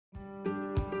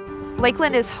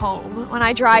Lakeland is home. When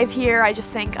I drive here, I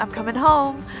just think I'm coming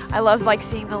home. I love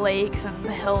seeing the lakes and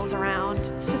the hills around.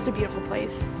 It's just a beautiful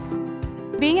place.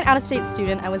 Being an out-of-state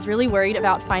student, I was really worried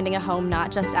about finding a home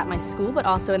not just at my school, but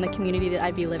also in the community that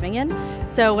I'd be living in.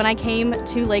 So when I came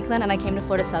to Lakeland and I came to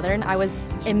Florida Southern, I was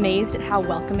amazed at how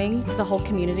welcoming the whole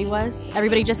community was.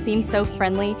 Everybody just seemed so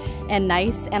friendly and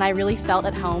nice, and I really felt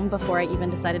at home before I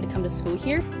even decided to come to school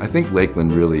here. I think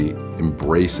Lakeland really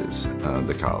embraces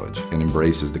the college and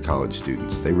embraces the college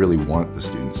students. They really want the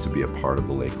students to be a part of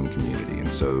the Lakeland community,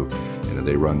 and so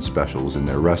they run specials in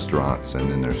their restaurants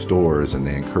and in their stores, and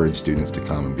they encourage students to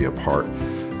come and be a part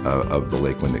of the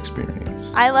Lakeland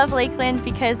experience. I love Lakeland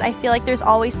because I feel like there's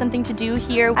always something to do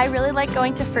here. I really like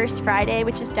going to First Friday,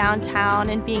 which is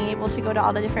downtown, and being able to go to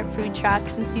all the different food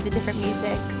trucks and see the different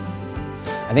music.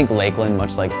 I think Lakeland,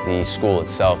 much like the school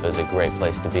itself, is a great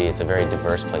place to be. It's a very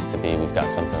diverse place to be. We've got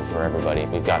something for everybody.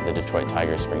 We've got the Detroit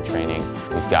Tigers spring training.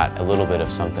 We've got a little bit of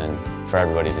something for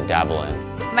everybody to dabble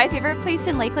in. My favorite place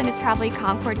in Lakeland is probably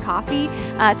Concord Coffee.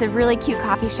 It's a really cute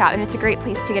coffee shop, and it's a great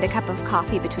place to get a cup of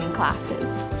coffee between classes.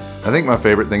 I think my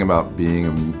favorite thing about being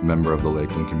a member of the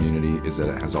Lakeland community is that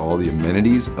it has all the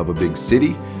amenities of a big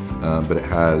city, but it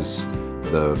has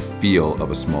the feel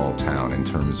of a small town in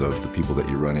terms of the people that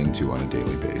you run into on a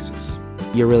daily basis.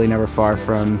 You're really never far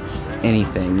from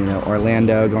anything,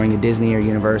 Orlando, going to Disney or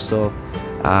Universal,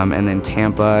 and then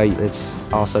Tampa, it's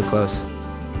also close.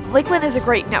 Lakeland is a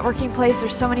great networking place.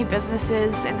 There's so many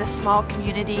businesses in this small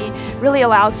community. It really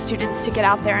allows students to get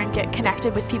out there and get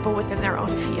connected with people within their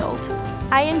own field.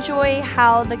 I enjoy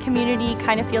how the community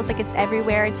kind of feels like it's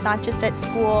everywhere. It's not just at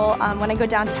school. When I go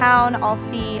downtown, I'll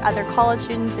see other college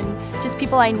students and just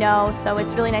people I know, so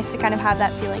it's really nice to kind of have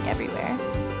that feeling everywhere.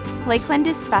 Lakeland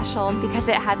is special because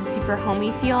it has a super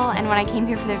homey feel, and when I came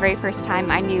here for the very first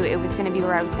time, I knew it was going to be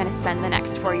where I was going to spend the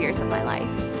next 4 years of my life.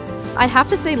 I'd have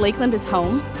to say Lakeland is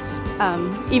home.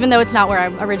 Even though it's not where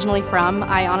I'm originally from,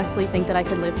 I honestly think that I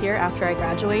could live here after I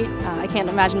graduate. I can't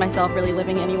imagine myself really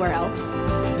living anywhere else.